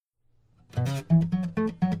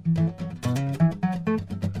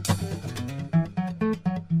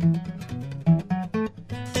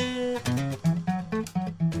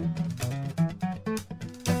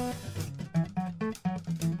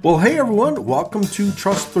Well, hey everyone, welcome to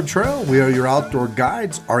Trust the Trail. We are your outdoor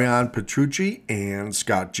guides, Ariane Petrucci and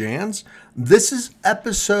Scott Jans. This is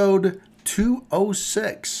episode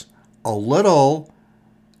 206, a little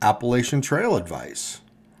Appalachian Trail advice.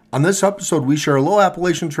 On this episode, we share a little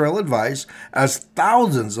Appalachian Trail advice as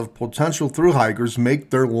thousands of potential thru hikers make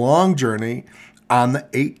their long journey on the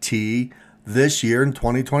 8T this year in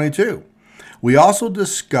 2022. We also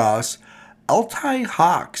discuss Altai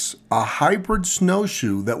Hawx, a hybrid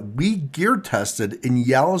snowshoe that we gear tested in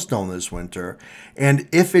Yellowstone this winter, and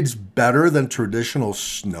if it's better than traditional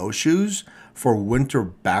snowshoes for winter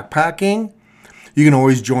backpacking. You can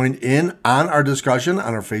always join in on our discussion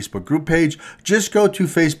on our Facebook group page. Just go to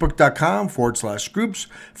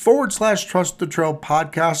facebook.com/groups/Trust the Trail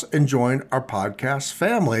podcast and join our podcast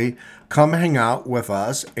family. Come hang out with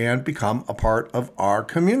us and become a part of our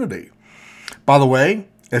community. By the way,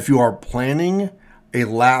 if you are planning a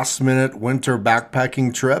last-minute winter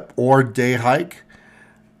backpacking trip or day hike,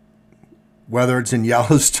 whether it's in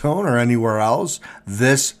Yellowstone or anywhere else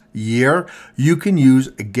this year, you can use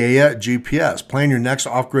Gaia GPS. Plan your next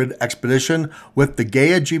off-grid expedition with the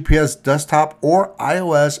Gaia GPS desktop or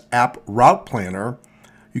iOS app route planner.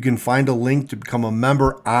 You can find a link to become a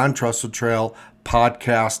member on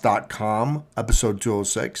trustthetrailpodcast.com, episode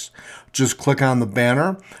 206. Just click on the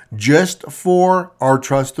banner. Just for our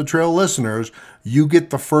Trust the Trail listeners, you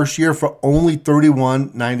get the first year for only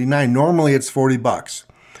 $31.99. Normally it's $40.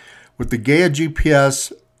 With the Gaia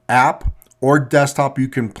GPS app or desktop, you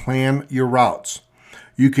can plan your routes.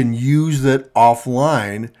 You can use it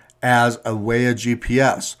offline as a way of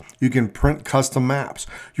GPS. You can print custom maps.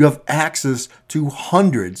 You have access to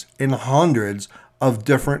hundreds and hundreds of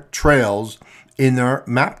different trails in their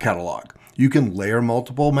map catalog. You can layer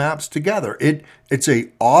multiple maps together. It's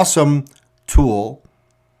an awesome tool.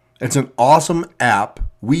 It's an awesome app.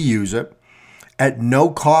 We use it at no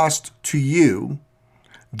cost to you.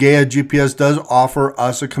 Gaia GPS does offer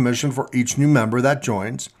us a commission for each new member that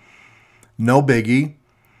joins. No biggie.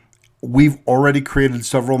 We've already created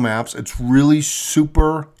several maps. It's really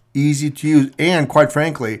super easy to use. And quite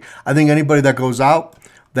frankly, I think anybody that goes out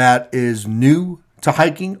that is new to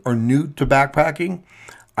hiking or new to backpacking,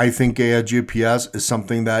 I think Gaia GPS is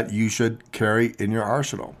something that you should carry in your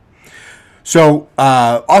arsenal. So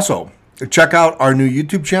also, check out our new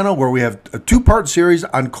YouTube channel where we have a two-part series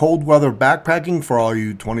on cold weather backpacking for all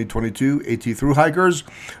you 2022 AT thru hikers.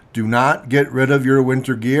 Do not get rid of your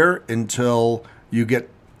winter gear until you get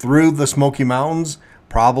through the Smoky Mountains,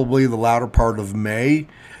 probably the latter part of May.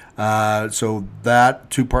 So that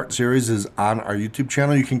two-part series is on our YouTube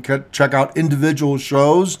channel. You can check out individual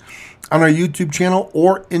shows on our YouTube channel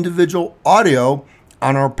or individual audio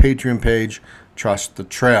on our Patreon page, Trust the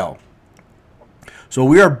Trail. So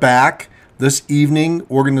we are back this evening.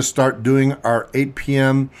 We're going to start doing our 8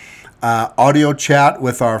 p.m. Audio chat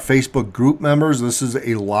with our Facebook group members. This is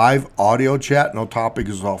a live audio chat. No topic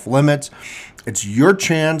is off limits. It's your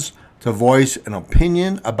chance to voice an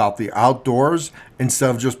opinion about the outdoors instead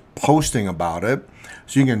of just posting about it.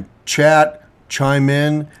 So you can chat, chime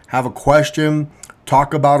in, have a question,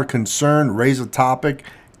 talk about a concern, raise a topic.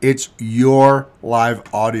 It's your live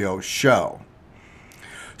audio show.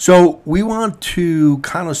 So we want to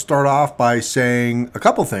kind of start off by saying a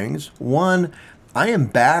couple things. One, I am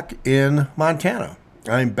back in Montana.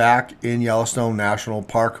 I'm back in Yellowstone National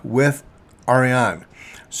Park with Ariane.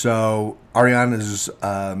 So Ariane is,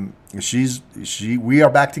 we are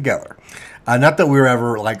back together. Not that we were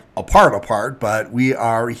ever like apart, but we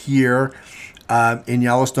are here in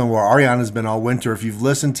Yellowstone where Ariane has been all winter. If you've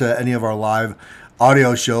listened to any of our live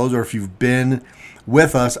audio shows or if you've been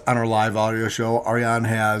with us on our live audio show, Ariane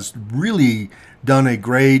has really done a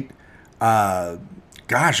great,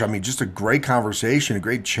 just a great conversation, a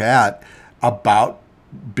great chat about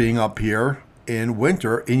being up here in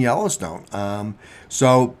winter in Yellowstone.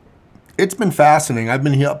 So it's been fascinating. I've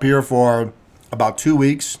been up here for about 2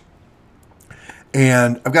 weeks,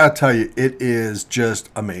 and I've got to tell you, it is just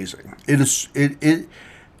amazing. It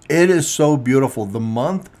is so beautiful. The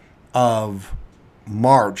month of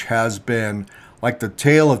March has been like the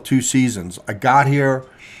tale of two seasons. I got here,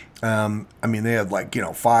 they had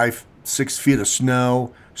 5-6 feet of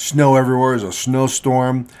snow everywhere. It was a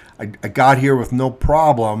snowstorm. I got here with no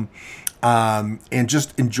problem, and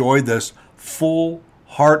just enjoyed this full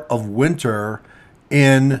heart of winter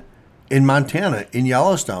in Montana, in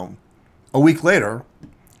Yellowstone. A week later,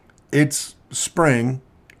 it's spring.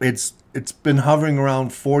 It's been hovering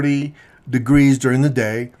around 40 degrees during the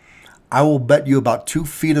day. I will bet you about 2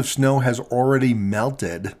 feet of snow has already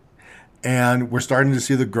melted, and we're starting to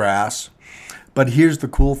see the grass. But here's the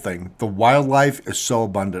cool thing. The wildlife is so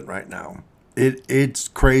abundant right now. It's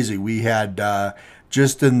crazy. We had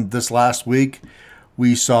just in this last week,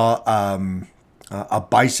 we saw a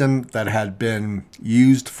bison that had been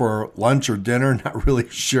used for lunch or dinner. Not really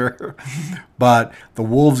sure, but the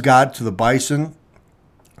wolves got to the bison.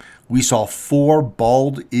 We saw four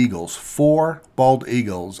bald eagles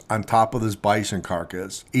on top of this bison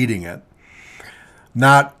carcass eating it.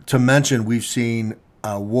 Not to mention, we've seen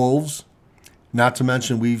wolves. Not to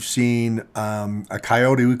mention, we've seen a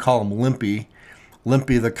coyote. We call him Limpy.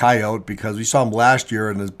 Limpy the coyote, because we saw him last year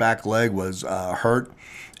and his back leg was hurt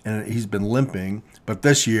and he's been limping. But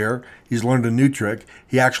this year, he's learned a new trick.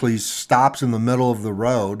 He actually stops in the middle of the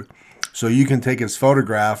road so you can take his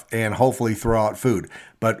photograph and hopefully throw out food.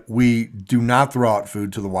 But we do not throw out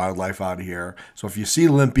food to the wildlife out here. So if you see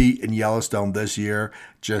Limpy in Yellowstone this year,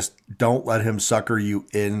 just don't let him sucker you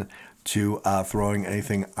in to throwing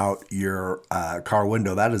anything out your car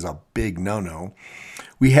window. That is a big no-no.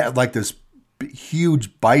 We had like this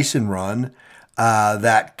huge bison run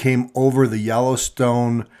that came over the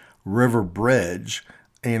Yellowstone River Bridge.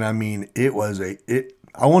 And I mean, I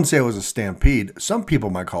wouldn't say it was a stampede. Some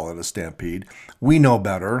people might call it a stampede. We know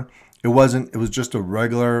better. It wasn't. It was just a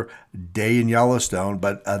regular day in Yellowstone,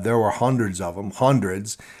 but there were hundreds of them,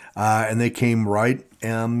 and they came right.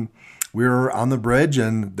 We were on the bridge,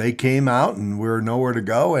 and they came out, and we were nowhere to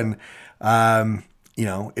go. And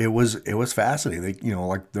it was fascinating.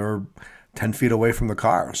 Like they're 10 feet away from the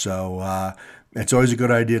car, so. It's always a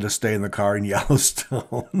good idea to stay in the car in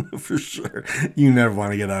Yellowstone for sure. You never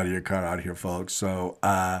want to get out of your car out here, folks. So,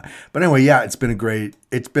 but anyway, yeah, it's been a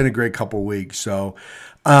great couple of weeks. So,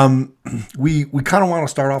 we kind of want to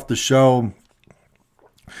start off the show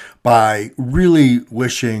by really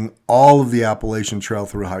wishing all of the Appalachian Trail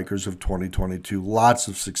thru hikers of 2022 lots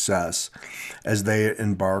of success as they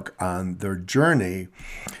embark on their journey.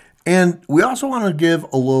 And we also want to give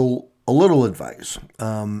a little advice.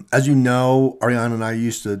 As you know, Ariana and I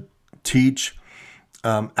used to teach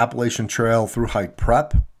Appalachian Trail thru hike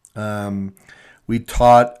prep. We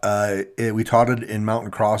taught it in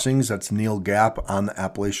Mountain Crossings. That's Neil Gap on the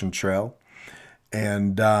Appalachian Trail.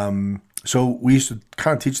 And so we used to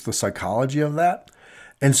kind of teach the psychology of that.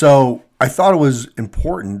 And so I thought it was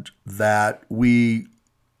important that we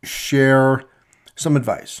share some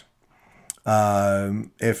advice.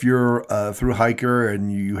 If you're a thru hiker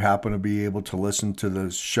and you happen to be able to listen to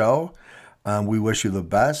this show, we wish you the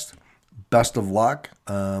best of luck.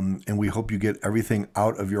 And we hope you get everything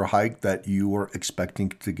out of your hike that you were expecting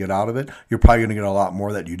to get out of it. You're probably going to get a lot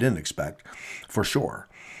more that you didn't expect, for sure.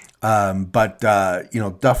 But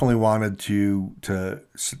definitely wanted to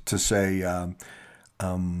say,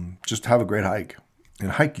 just have a great hike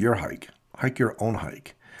and hike your own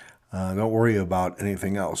hike. Don't worry about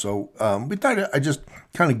anything else. So we thought I just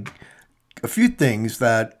kind of a few things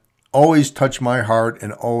that always touch my heart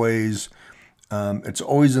and always it's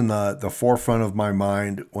always in the forefront of my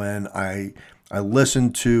mind when I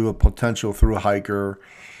listen to a potential thru hiker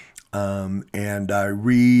and I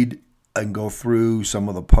read and go through some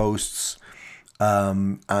of the posts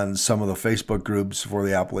on some of the Facebook groups for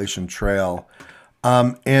the Appalachian Trail,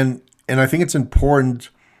 and I think it's important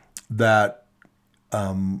that.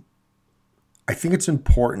 I think it's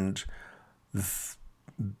important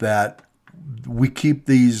that we keep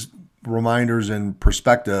these reminders in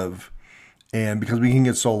perspective, and because we can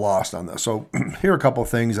get so lost on this. So here are a couple of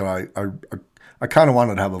things that I kind of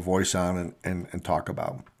wanted to have a voice on and talk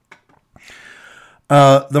about.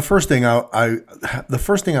 The first thing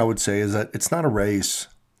I would say is that it's not a race.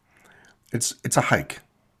 It's a hike,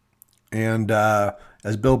 and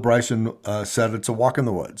as Bill Bryson said, it's a walk in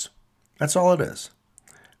the woods. That's all it is.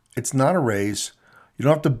 It's not a race. You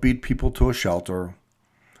don't have to beat people to a shelter.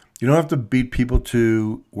 You don't have to beat people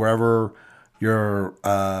to wherever your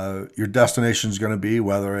destination is going to be,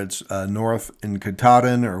 whether it's north in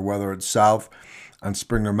Katahdin or whether it's south on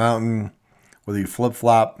Springer Mountain, whether you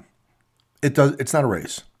flip-flop. It's not a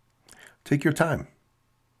race. Take your time.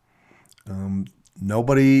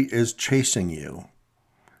 Nobody is chasing you.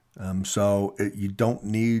 You don't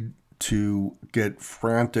need to get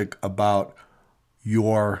frantic about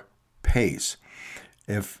your pace.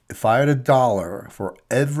 If I had $1 for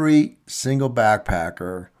every single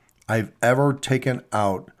backpacker I've ever taken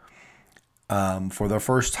out for the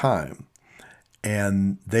first time,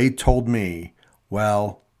 and they told me,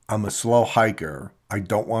 well, I'm a slow hiker, I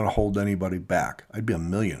don't want to hold anybody back, I'd be a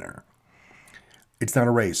millionaire. It's not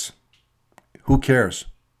a race. Who cares?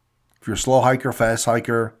 If you're a slow hiker, fast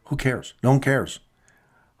hiker, who cares? No one cares.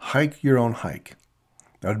 Hike your own hike.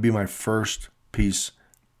 That would be my first piece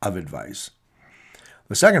of advice.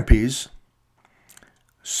 The second piece,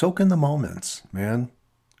 soak in the moments, man.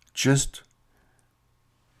 Just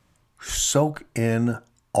soak in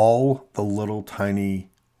all the little tiny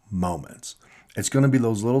moments. It's going to be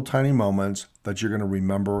those little tiny moments that you're going to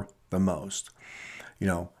remember the most.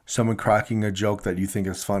 Someone cracking a joke that you think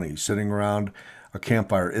is funny, sitting around a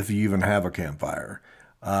campfire, if you even have a campfire.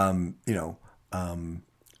 That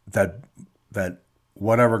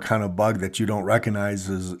whatever kind of bug that you don't recognize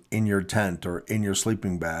is in your tent or in your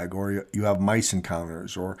sleeping bag, or you have mice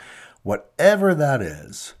encounters, or whatever that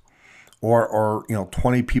is, or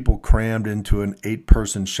 20 people crammed into an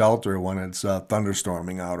 8-person shelter when it's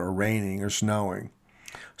thunderstorming out or raining or snowing.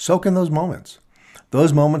 Soak in those moments.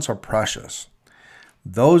 Those moments are precious.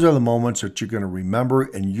 Those are the moments that you're going to remember,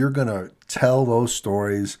 and you're going to tell those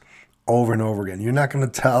stories over and over again. You're not going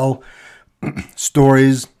to tell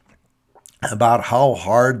stories about how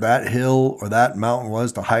hard that hill or that mountain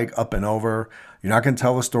was to hike up and over. You're not going to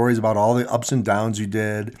tell the stories about all the ups and downs you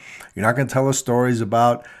did. You're not going to tell the stories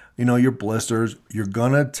about, your blisters. You're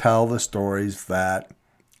going to tell the stories that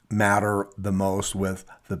matter the most with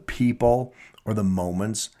the people or the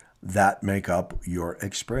moments that make up your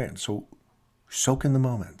experience. So soak in the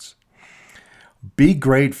moments. Be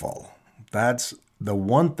grateful. That's the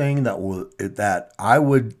one thing that I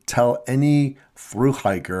would tell any through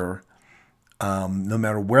hiker, no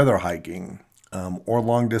matter where they're hiking, or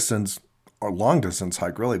long distance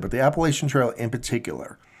hike really, but the Appalachian Trail in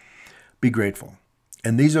particular. Be grateful.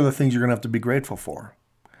 And these are the things you're going to have to be grateful for.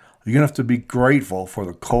 You're going to have to be grateful for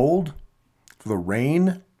the cold, for the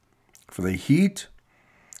rain, for the heat,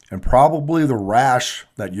 and probably the rash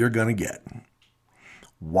that you're going to get.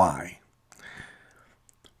 Why?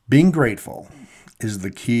 Being grateful is the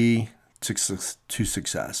key to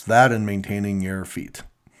success. That and maintaining your feet.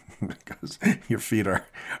 Because your feet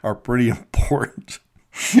are pretty important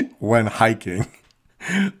when hiking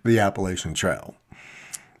the Appalachian Trail.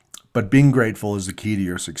 But being grateful is the key to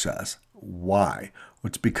your success. Why?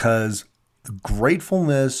 It's because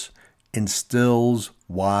gratefulness instills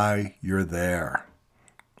why you're there,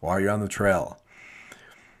 why you're on the trail.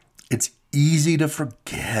 It's easy to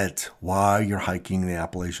forget why you're hiking the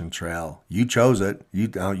Appalachian Trail. You chose it.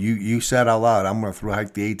 You said out loud, I'm going to through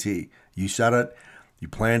hike the AT. You said it. You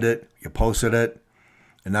planned it. You posted it.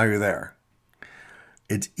 And now you're there.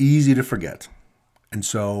 It's easy to forget. And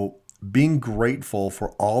so being grateful for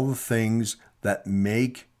all the things that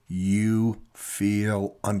make you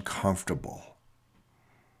feel uncomfortable.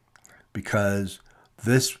 Because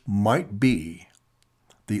this might be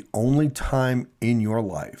the only time in your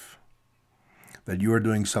life that you are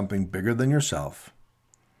doing something bigger than yourself.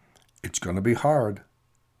 It's going to be hard.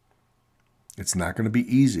 It's not going to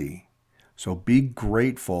be easy. So be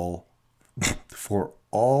grateful for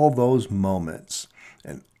all those moments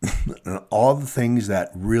and all the things that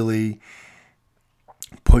really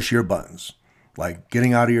push your buttons, like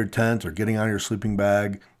getting out of your tent or getting out of your sleeping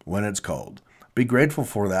bag when it's cold. Be grateful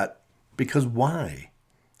for that, because why?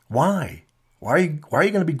 Why are you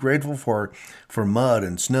going to be grateful for mud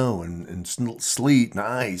and snow and sleet and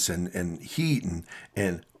ice and heat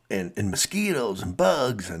and mosquitoes and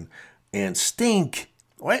bugs and stink?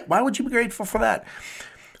 Why would you be grateful for that?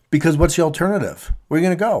 Because what's the alternative? Where are you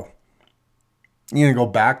going to go? You're going to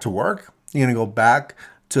go back to work? You're going to go back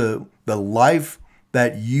to the life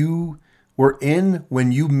that you were in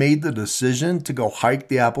when you made the decision to go hike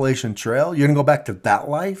the Appalachian Trail? You're going to go back to that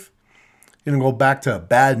life? You're going to go back to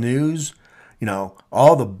bad news?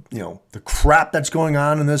 All the crap that's going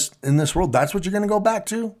on in this world? That's what you're going to go back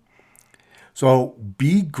to? So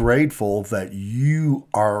be grateful that you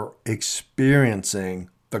are experiencing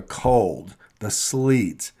the cold, the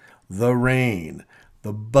sleet, the rain,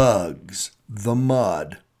 the bugs, the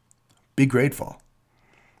mud. Be grateful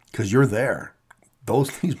because you're there.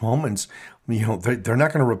 These moments, they're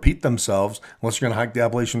not going to repeat themselves unless you're going to hike the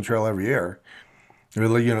Appalachian Trail every year.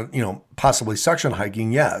 Possibly section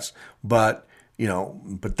hiking, yes, but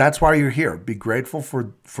that's why you're here. Be grateful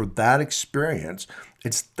for that experience.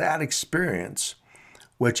 It's that experience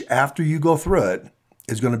which, after you go through it,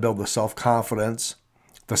 is going to build the self-confidence,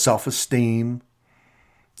 the self-esteem,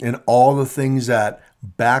 and all the things that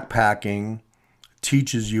backpacking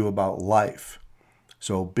teaches you about life.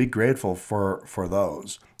 So be grateful for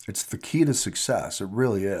those. It's the key to success. It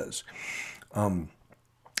really is.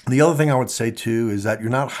 The other thing I would say, too, is that you're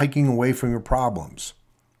not hiking away from your problems.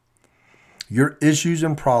 Your issues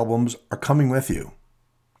and problems are coming with you.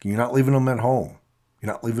 You're not leaving them at home.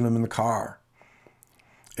 You're not leaving them in the car.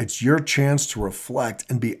 It's your chance to reflect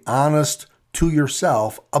and be honest to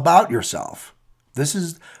yourself about yourself. This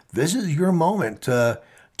is your moment to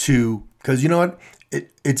because you know what?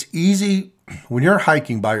 It's easy when you're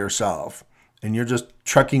hiking by yourself and you're just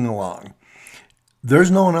trekking along.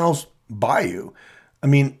 There's no one else by you. I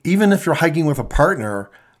mean, even if you're hiking with a partner,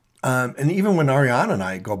 and even when Ariana and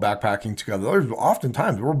I go backpacking together, there's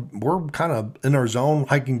oftentimes we're kind of in our zone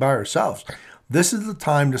hiking by ourselves. This is the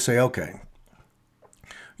time to say, okay,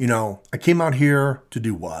 I came out here to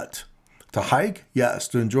do what? To hike? Yes.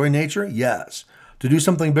 To enjoy nature? Yes. To do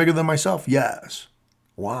something bigger than myself? Yes.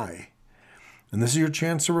 Why? And this is your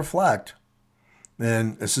chance to reflect.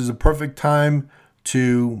 And this is a perfect time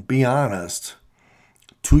to be honest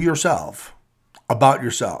to yourself about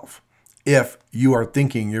yourself. If you are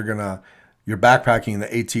thinking you're backpacking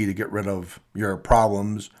the AT to get rid of your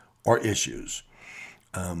problems or issues.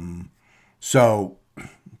 So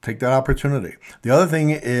take that opportunity. The other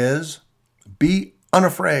thing is be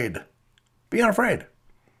unafraid. Be unafraid.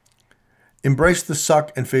 Embrace the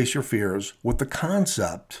suck and face your fears with the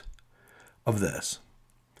concept of this.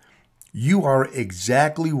 You are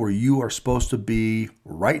exactly where you are supposed to be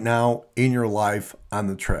right now in your life on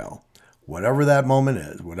the trail. Whatever that moment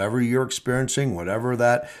is, whatever you're experiencing, whatever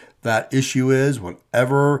that issue is,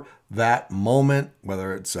 whatever that moment,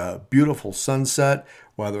 whether it's a beautiful sunset,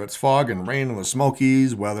 whether it's fog and rain in the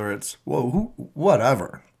Smokies, whether it's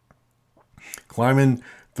whatever. Climbing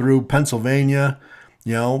through Pennsylvania,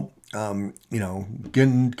 getting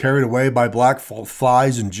carried away by black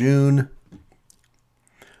flies in June.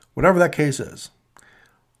 Whatever that case is,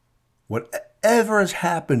 whatever has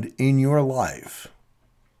happened in your life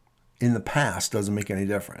in the past doesn't make any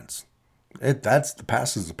difference. The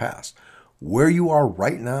past is the past. Where you are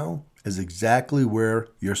right now is exactly where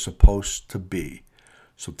you're supposed to be.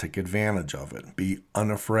 So take advantage of it. Be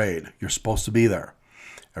unafraid. You're supposed to be there.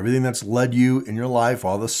 Everything that's led you in your life,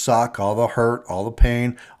 all the suck, all the hurt, all the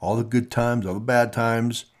pain, all the good times, all the bad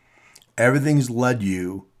times, everything's led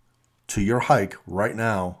you to your hike right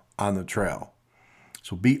now on the trail.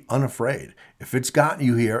 So be unafraid. If it's gotten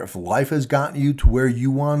you here, if life has gotten you to where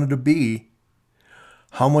you wanted to be,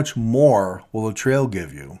 how much more will the trail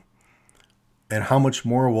give you? And how much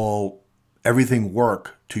more will everything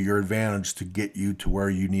work to your advantage to get you to where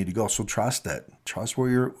you need to go? So trust it. Trust where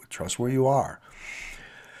you are.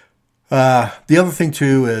 The other thing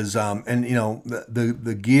too is,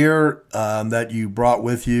 the gear that you brought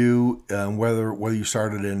with you, whether you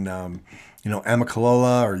started in,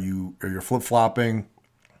 Amicalola or you're flip flopping,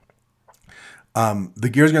 the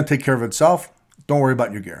gear is going to take care of itself. Don't worry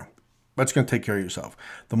about your gear. That's going to take care of yourself.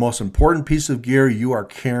 The most important piece of gear you are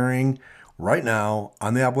carrying right now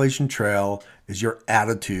on the Appalachian Trail is your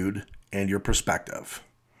attitude and your perspective.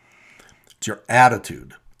 It's your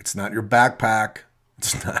attitude. It's not your backpack.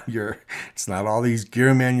 It's not all these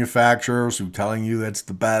gear manufacturers who telling you that's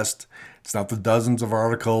the best. It's not the dozens of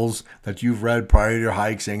articles that you've read prior to your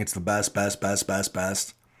hike saying it's the best.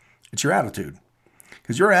 It's your attitude.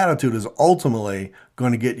 Because your attitude is ultimately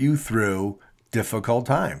going to get you through difficult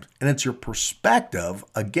times. And it's your perspective,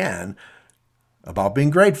 again, about being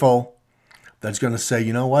grateful that's going to say,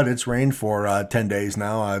 you know what, it's rained for 10 days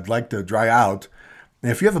now. I'd like to dry out.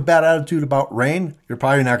 And if you have a bad attitude about rain, you're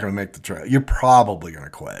probably not going to make the trail. You're probably going to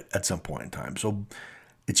quit at some point in time. So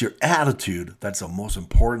it's your attitude that's the most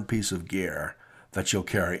important piece of gear that you'll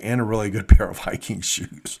carry, and a really good pair of hiking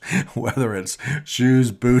shoes. Whether it's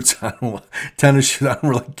shoes, boots, tennis shoes, I don't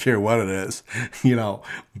really care what it is.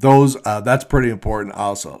 Those that's pretty important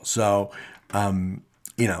also. So,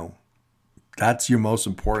 that's your most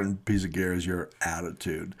important piece of gear is your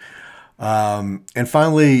attitude. And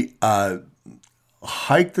finally,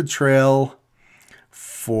 hike the trail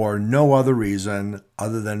for no other reason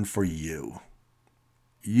other than for you.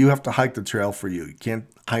 You have to hike the trail for you. You can't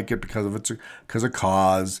hike it because of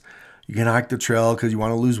cause. You can't hike the trail because you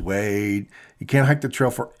want to lose weight. You can't hike the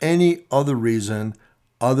trail for any other reason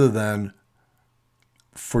other than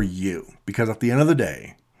for you. Because at the end of the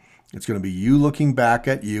day, it's going to be you looking back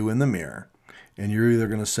at you in the mirror, and you're either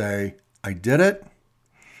going to say, I did it.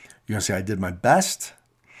 You're going to say, I did my best.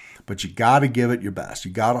 But you got to give it your best.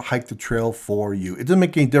 You got to hike the trail for you. It doesn't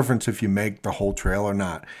make any difference if you make the whole trail or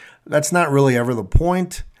not. That's not really ever the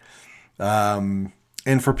point. And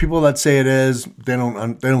for people that say it is, they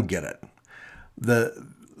don't get it. The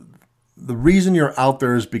reason you're out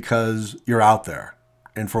there is because you're out there.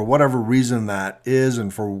 And for whatever reason that is,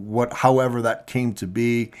 and for however that came to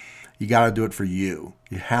be, you got to do it for you.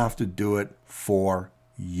 You have to do it for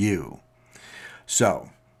you.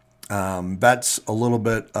 So that's a little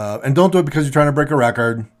bit, and don't do it because you're trying to break a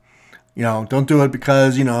record. Don't do it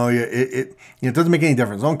because, it doesn't make any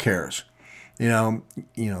difference. No one cares.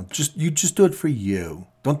 Just do it for you.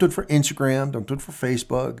 Don't do it for Instagram. Don't do it for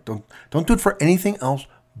Facebook. Don't do it for anything else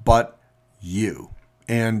but you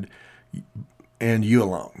and you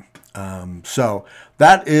alone. So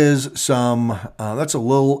that is that's a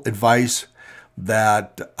little advice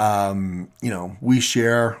that we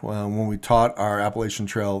share when we taught our Appalachian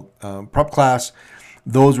Trail prep class.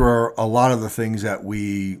 Those were a lot of the things that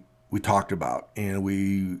we talked about and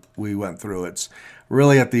we went through. It's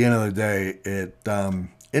really, at the end of the day,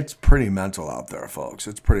 it's pretty mental out there, folks.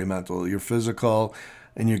 It's pretty mental. Your physical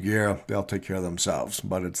and your gear, they'll take care of themselves.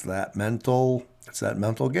 But it's that mental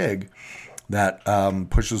gig that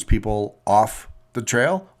pushes people off the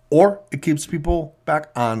trail, or it keeps people back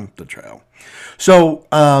on the trail. So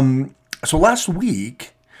last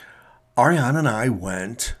week, Ariane and I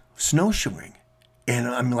went snowshoeing. And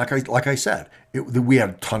I mean, like I said, we had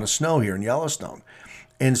a ton of snow here in Yellowstone.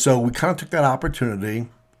 And so we kind of took that opportunity.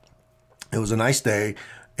 It was a nice day,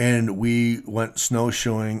 and we went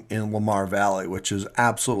snowshoeing in Lamar Valley, which is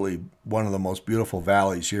absolutely one of the most beautiful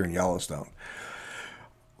valleys here in Yellowstone.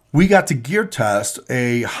 We got to gear test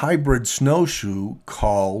a hybrid snowshoe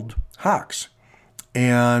called Hawx.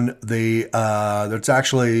 And that's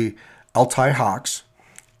actually Altai Hawx.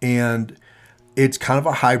 And it's kind of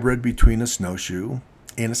a hybrid between a snowshoe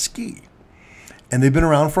and a ski. And they've been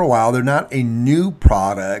around for a while. They're not a new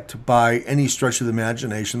product by any stretch of the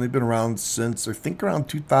imagination. They've been around since, I think, around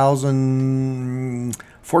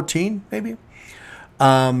 2014, maybe.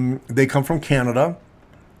 They come from Canada.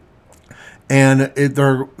 And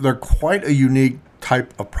they're quite a unique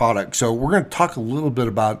type of product. So we're going to talk a little bit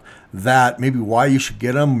about that, maybe why you should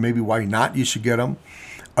get them, maybe why not you should get them.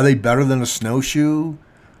 Are they better than a snowshoe?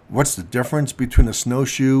 What's the difference between a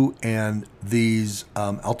snowshoe and these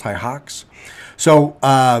Altai Hawx? So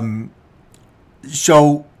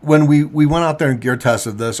when we went out there and gear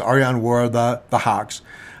tested this, Ariane wore the Hawx.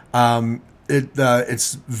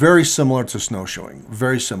 It's very similar to snowshoeing,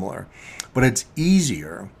 very similar, but it's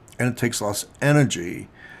easier and it takes less energy.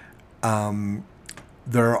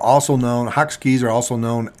 They're also known, Hawx skis are also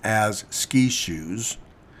known as ski shoes.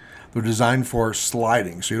 They're designed for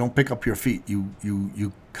sliding, so you don't pick up your feet.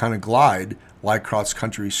 You kind of glide like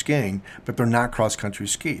cross-country skiing, but they're not cross-country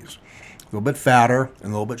skis. A little bit fatter and a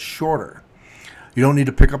little bit shorter. You don't need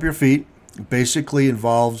to pick up your feet. It basically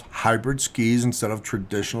involves hybrid skis instead of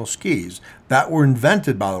traditional skis that were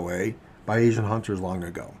invented, by the way, by Asian hunters long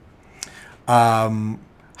ago.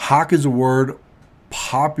 Hawk is a word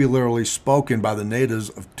popularly spoken by the natives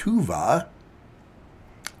of Tuva,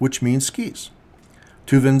 which means skis.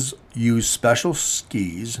 Tuvans use special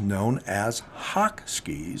skis known as Hawk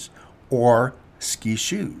skis or ski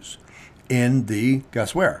shoes in the,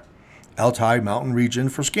 guess where? Altai mountain region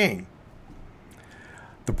for skiing.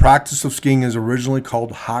 The practice of skiing is originally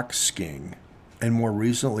called Hawk skiing and more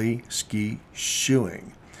recently ski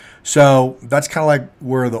shoeing. So that's kind of like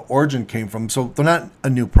where the origin came from. So they're not a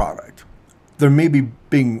new product. They're maybe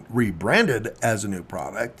being rebranded as a new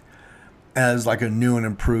product, as like a new and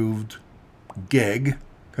improved gig,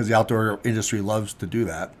 because the outdoor industry loves to do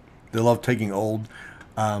that. They love taking old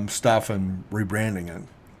stuff and rebranding it.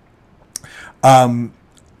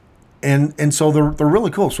 And so they're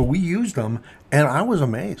really cool. So we used them, and I was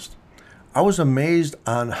amazed. I was amazed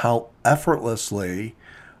on how effortlessly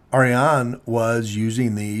Ariane was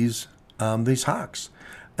using these Hawx.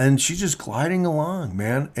 And she's just gliding along,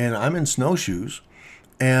 man. And I'm in snowshoes.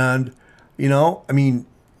 And,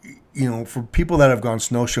 for people that have gone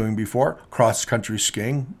snowshoeing before, cross-country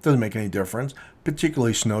skiing, doesn't make any difference,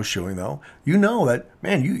 particularly snowshoeing, though. You know that,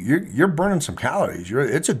 man, you're burning some calories.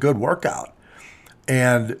 It's a good workout.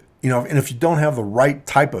 And, and if you don't have the right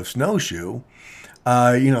type of snowshoe,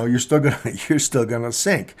 you're still gonna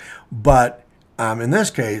sink. But in this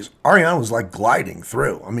case, Ariane was like gliding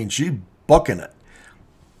through. I mean, she's booking it.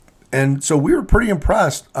 And so we were pretty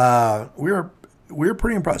impressed. We were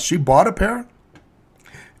pretty impressed. She bought a pair.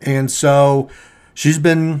 And so she's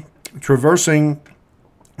been traversing,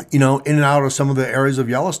 in and out of some of the areas of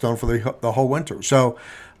Yellowstone for the whole winter. So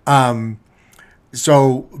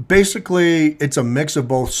basically it's a mix of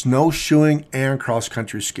both snowshoeing and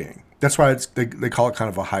cross-country skiing. That's why they call it kind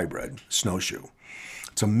of a hybrid snowshoe.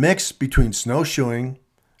 It's a mix between snowshoeing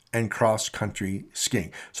and cross-country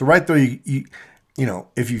skiing. So right there, you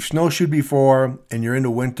if you've snowshoed before and you're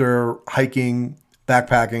into winter hiking,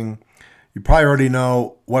 backpacking, you probably already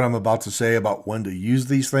know what I'm about to say about when to use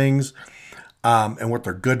these things and what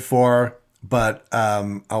they're good for. But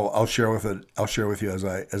I'll share with you as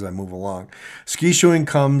I move along. Ski shoeing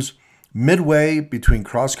comes midway between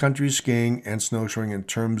cross-country skiing and snowshoeing in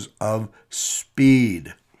terms of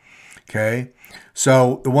speed. Okay,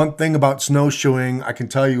 so the one thing about snowshoeing I can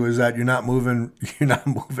tell you is that you're not moving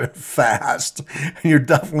fast, and you're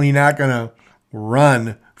definitely not gonna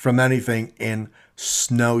run from anything in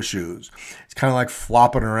snowshoes. It's kind of like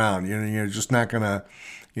flopping around. You're just not gonna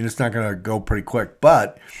go pretty quick.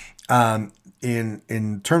 But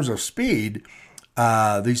in terms of speed,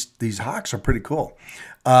 these Hawks are pretty cool.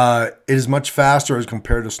 It is much faster as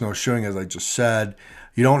compared to snowshoeing, as I just said.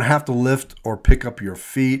 You don't have to lift or pick up your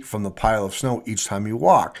feet from the pile of snow each time you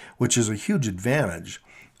walk, which is a huge advantage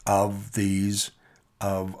of these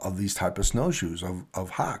type of snowshoes, of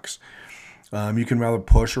Hawks. You can rather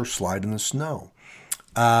push or slide in the snow.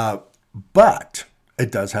 But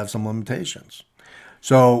it does have some limitations.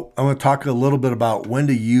 So I'm going to talk a little bit about when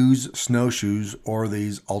to use snowshoes or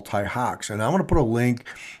these Altai Hawks. And I'm going to put a link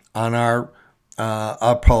on our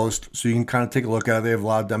post so you can kind of take a look at it. They have a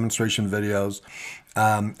lot of demonstration videos.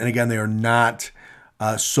 And again, they are not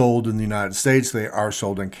sold in the United States. They are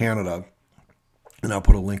sold in Canada. And I'll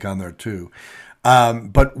put a link on there too.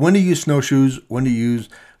 But when to use snowshoes, when to use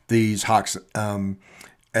these Hawks, and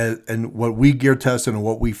what we gear tested and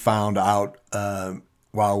what we found out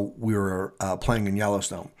while we were playing in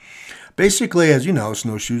Yellowstone. Basically, as you know,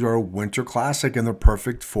 snowshoes are a winter classic and they're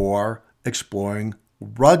perfect for exploring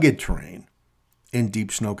rugged terrain in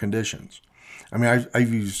deep snow conditions. I mean,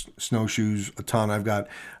 I've used snowshoes a ton. I've got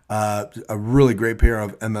a really great pair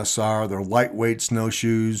of MSR. They're lightweight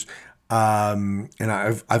snowshoes, and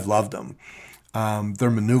I've loved them.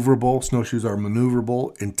 They're maneuverable. Snowshoes are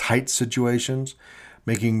maneuverable in tight situations,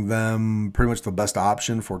 making them pretty much the best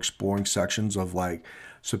option for exploring sections of like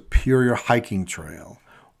Superior Hiking Trail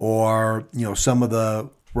or, some of the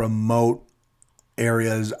remote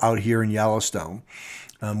areas out here in Yellowstone,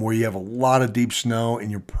 where you have a lot of deep snow and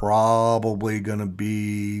you're probably going to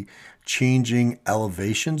be changing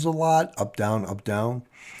elevations a lot, up, down, up, down.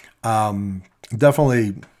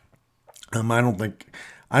 Definitely,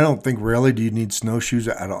 I don't think really do you need snowshoes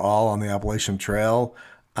at all on the Appalachian Trail.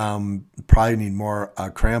 Probably need more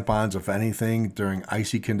crampons, if anything, during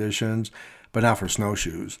icy conditions, but not for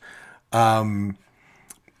snowshoes.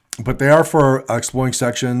 But they are for exploring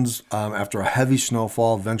sections after a heavy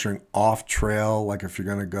snowfall, venturing off trail, like if you're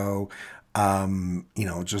going to go,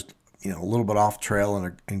 just a little bit off trail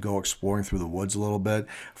and go exploring through the woods a little bit.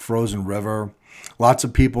 Frozen river. Lots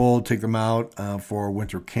of people take them out for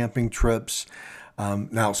winter camping trips.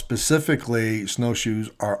 Now, specifically, snowshoes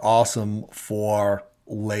are awesome for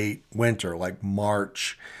late winter, like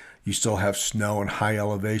March. You still have snow and high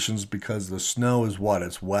elevations because the snow is what?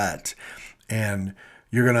 It's wet. And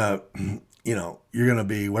you're gonna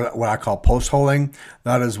be what I call post-holing.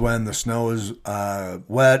 That is when the snow is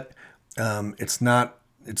wet. It's not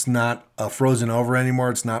frozen over anymore.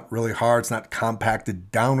 It's not really hard. It's not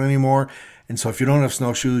compacted down anymore. And so if you don't have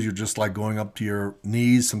snowshoes, you're just like going up to your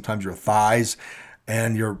knees, sometimes your thighs,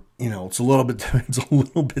 and it's a little bit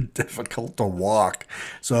difficult to walk.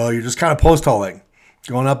 So you're just kind of post-holing,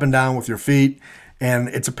 going up and down with your feet, and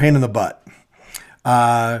it's a pain in the butt.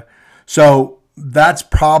 So that's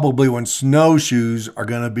probably when snowshoes are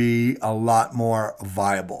going to be a lot more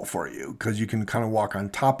viable for you because you can kind of walk on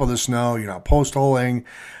top of the snow. You're not post-holing.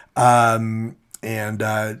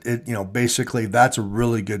 Basically that's a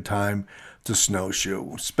really good time to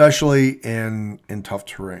snowshoe, especially in tough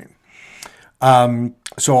terrain.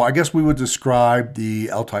 So I guess we would describe the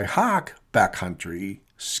Altai Hawk backcountry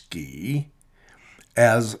ski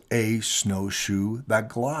as a snowshoe that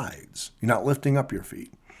glides. You're not lifting up your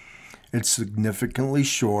feet. It's significantly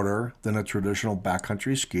shorter than a traditional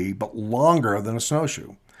backcountry ski, but longer than a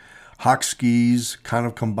snowshoe. Hawk skis kind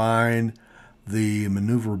of combine the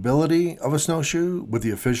maneuverability of a snowshoe with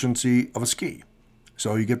the efficiency of a ski.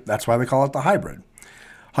 So that's why they call it the hybrid.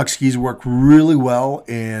 Hawk skis work really well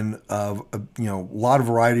in a lot of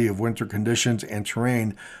variety of winter conditions and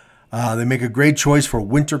terrain. They make a great choice for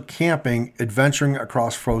winter camping, adventuring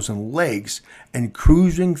across frozen lakes, and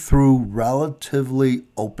cruising through relatively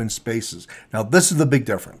open spaces. Now, this is the big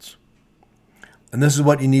difference. And this is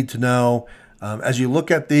what you need to know as you look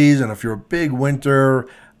at these. And if you're a big winter,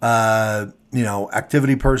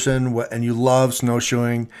 activity person and you love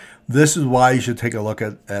snowshoeing, this is why you should take a look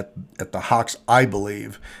at the Hawks, I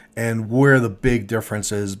believe, and where the big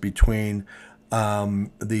difference is between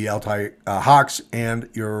the Altai Hawks and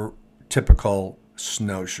your typical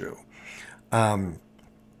snowshoe. Hawks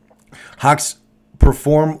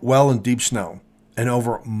perform well in deep snow and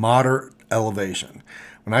over moderate elevation.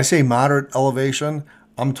 When I say moderate elevation,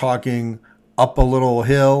 I'm talking up a little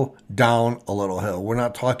hill, down a little hill. We're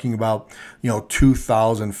not talking about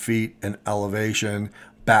 2,000 feet in elevation,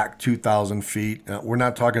 back 2,000 feet. We're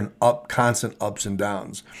not talking constant ups and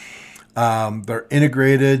downs. They're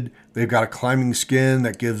integrated. They've got a climbing skin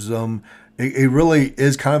that gives them. It really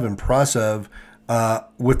is kind of impressive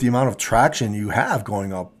with the amount of traction you have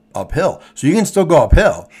going uphill. So you can still go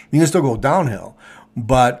uphill. You can still go downhill.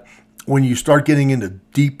 But when you start getting into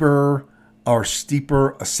deeper or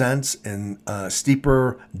steeper ascents and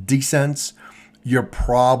steeper descents, you're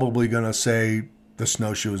probably going to say the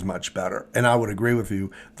snowshoe is much better. And I would agree with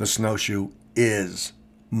you. The snowshoe is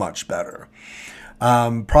much better.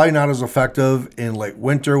 Probably not as effective in late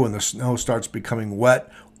winter when the snow starts becoming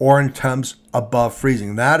wet or in temps above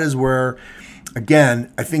freezing. That is where,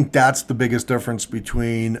 again, I think that's the biggest difference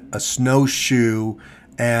between a snowshoe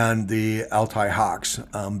and the Altai Hawks.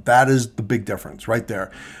 That is the big difference right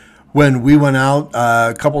there. When we went out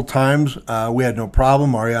a couple times, we had no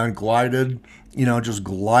problem. Ariane glided, just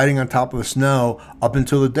gliding on top of the snow up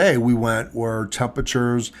until the day we went where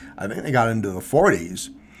temperatures, I think they got into the 40s.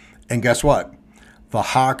 And guess what? The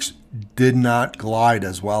Hawks did not glide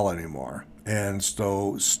as well anymore. And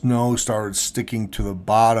so snow started sticking to the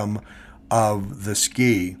bottom of the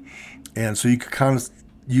ski. And so you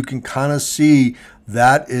can kind of see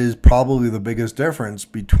that is probably the biggest difference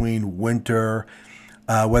between winter,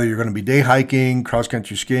 whether you're going to be day hiking,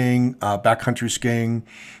 cross-country skiing, backcountry skiing,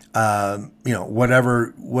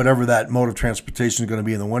 whatever that mode of transportation is going to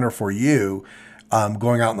be in the winter for you,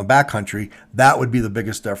 going out in the backcountry, that would be the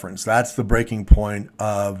biggest difference. That's the breaking point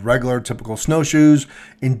of regular, typical snowshoes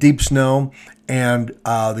in deep snow and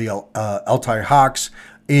the Altai Hawks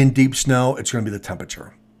in deep snow. It's going to be the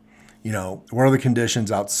temperature. What are the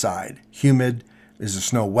conditions outside? Humid? Is the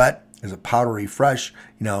snow wet? Is it powdery fresh?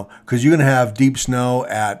 Because you're going to have deep snow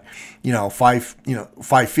at 5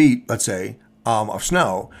 feet, let's say, of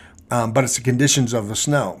snow. But it's the conditions of the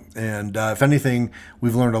snow. And if anything,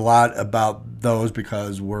 we've learned a lot about those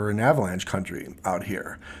because we're in avalanche country out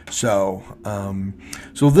here. So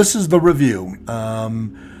this is the review.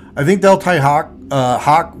 I think the Altai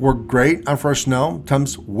Hawk were great on first snow.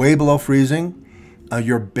 Temps way below freezing.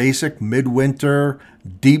 Your basic midwinter,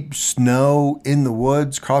 deep snow in the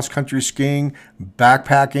woods, cross-country skiing,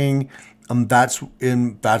 backpacking. That's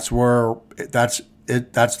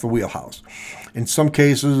the wheelhouse. In some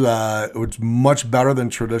cases, it's much better than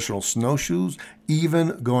traditional snowshoes,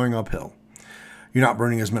 even going uphill. You're not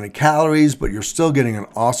burning as many calories, but you're still getting an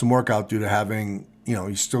awesome workout due to having,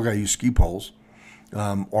 you still got to use ski poles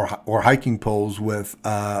or hiking poles with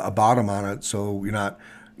a bottom on it, so you're not,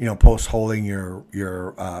 post holding your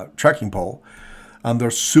trekking pole. They're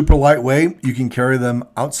super lightweight. You can carry them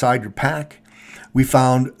outside your pack. We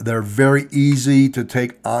found they're very easy to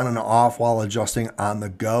take on and off while adjusting on the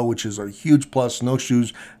go, which is a huge plus.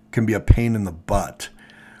 Snowshoes can be a pain in the butt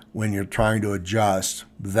when you're trying to adjust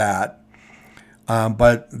that.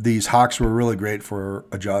 But these Hawks were really great for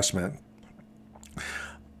adjustment.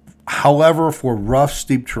 However, for rough,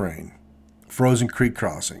 steep terrain, frozen creek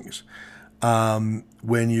crossings,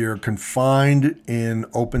 when you're confined in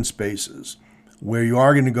open spaces where you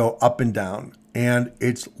are going to go up and down, and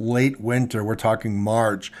it's late winter, we're talking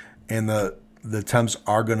March, and the temps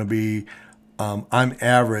are going to be, on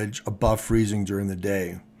average, above freezing during the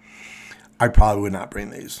day, I probably would not bring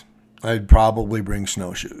these. I'd probably bring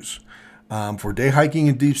snowshoes. For day hiking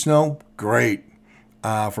in deep snow, great.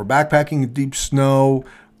 For backpacking in deep snow,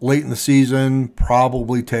 late in the season,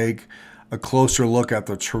 probably take a closer look at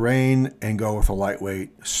the terrain and go with a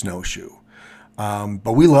lightweight snowshoe.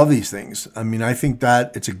 But we love these things. I mean, I think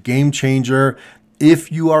that it's a game changer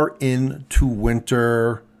if you are into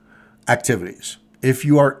winter activities. If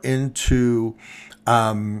you are into,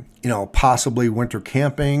 possibly winter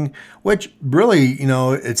camping, which really,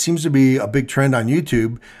 it seems to be a big trend on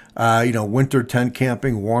YouTube. Winter tent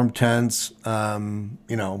camping, warm tents, blah,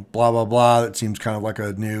 blah, blah. It seems kind of like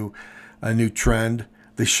a new trend.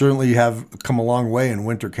 They certainly have come a long way in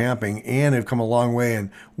winter camping, and they've come a long way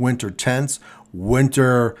in winter tents,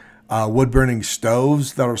 winter wood-burning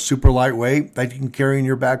stoves that are super lightweight that you can carry in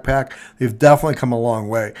your backpack. They've definitely come a long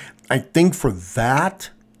way. I think for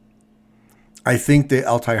that, the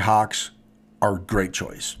Altai Hawks are a great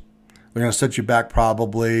choice. They're going to set you back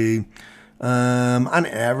probably, on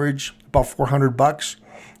average, about $400,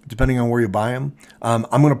 depending on where you buy them. I'm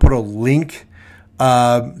going to put a link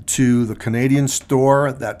to the Canadian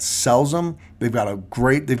store that sells them. They've got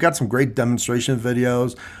some great demonstration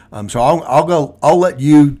videos. So I'll let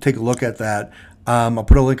you take a look at that. I'll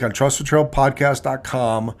put a link on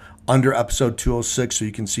trustthetrailpodcast.com under episode 206 so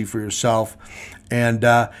you can see for yourself. And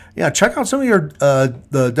check out some of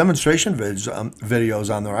the demonstration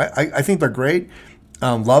videos on there. I think they're great.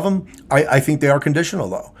 Love them. I think they are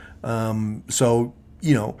conditional though. So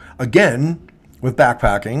again, with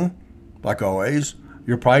backpacking, like always,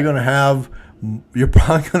 you're probably going to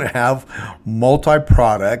have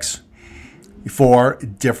multi-products for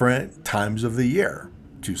different times of the year.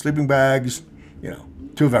 2 sleeping bags,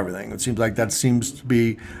 Two of everything. It seems like that seems to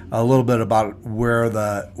be a little bit about where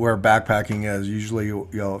backpacking is. Usually,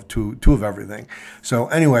 two of everything. So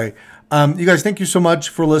anyway, you guys, thank you so much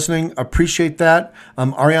for listening. Appreciate that.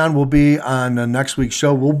 Ariane will be on next week's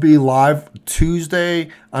show. We'll be live Tuesday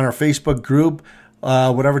on our Facebook group,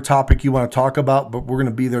 whatever topic you want to talk about, but we're going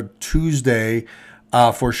to be there Tuesday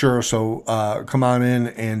for sure. So come on in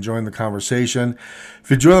and join the conversation. If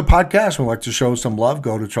you enjoy the podcast and would like to show some love,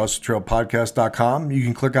 go to trustthetrailpodcast.com. You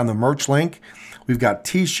can click on the merch link. We've got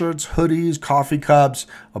t-shirts, hoodies, coffee cups,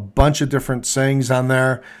 a bunch of different sayings on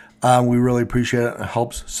there. We really appreciate it. It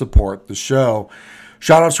helps support the show.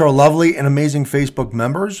 Shout out to our lovely and amazing Facebook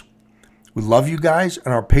members. We love you guys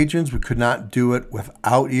and our patrons. We could not do it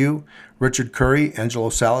without you. Richard Curry, Angelo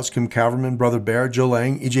Salas, Kim Caverman, Brother Bear, Joe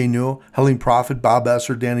Lang, EJ Newell, Helene Prophet, Bob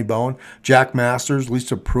Esser, Danny Bowen, Jack Masters,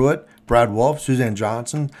 Lisa Pruitt, Brad Wolf, Suzanne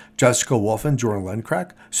Johnson, Jessica Wolfen, Jordan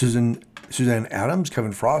Lencrack, Suzanne Adams,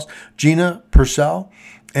 Kevin Frost, Gina Purcell,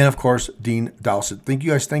 and of course, Dean Dowsett. Thank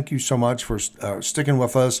you guys. Thank you so much for sticking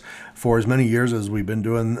with us for as many years as we've been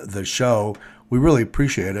doing the show. We really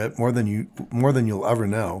appreciate it more than you'll ever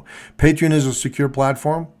know. Patreon is a secure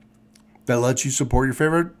platform that lets you support your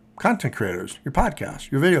favorite content creators, your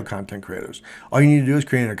podcast, your video content creators. All you need to do is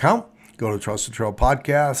create an account, go to Trust the Trail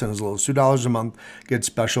Podcast, and as little as $2 a month, get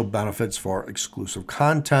special benefits for exclusive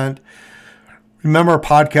content. Remember,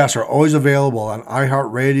 podcasts are always available on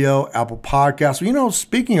iHeartRadio, Apple Podcasts.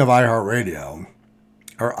 Speaking of iHeartRadio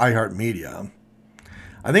or iHeartMedia,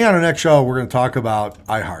 I think on our next show, we're going to talk about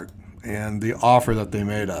iHeart and the offer that they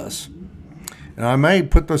made us. And I may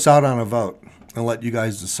put this out on a vote and let you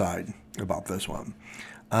guys decide about this one.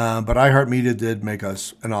 But iHeartMedia did make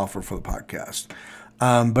us an offer for the podcast.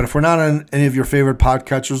 But if we're not on any of your favorite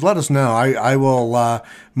podcatchers, let us know. I will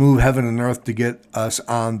move heaven and earth to get us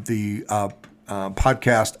on the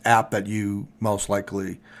podcast app that you most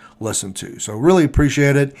likely listen to. So really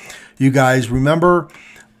appreciate it. You guys, remember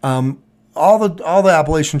all the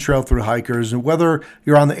Appalachian Trail through hikers, and whether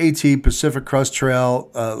you're on the AT, Pacific Crest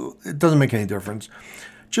Trail, it doesn't make any difference.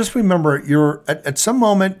 Just remember, you're at some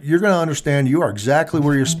moment, you're going to understand you are exactly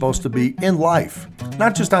where you're supposed to be in life.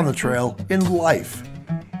 Not just on the trail, in life.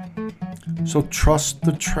 So trust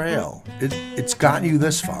the trail. It's gotten you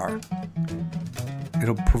this far.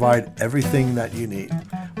 It'll provide everything that you need.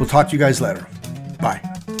 We'll talk to you guys later. Bye.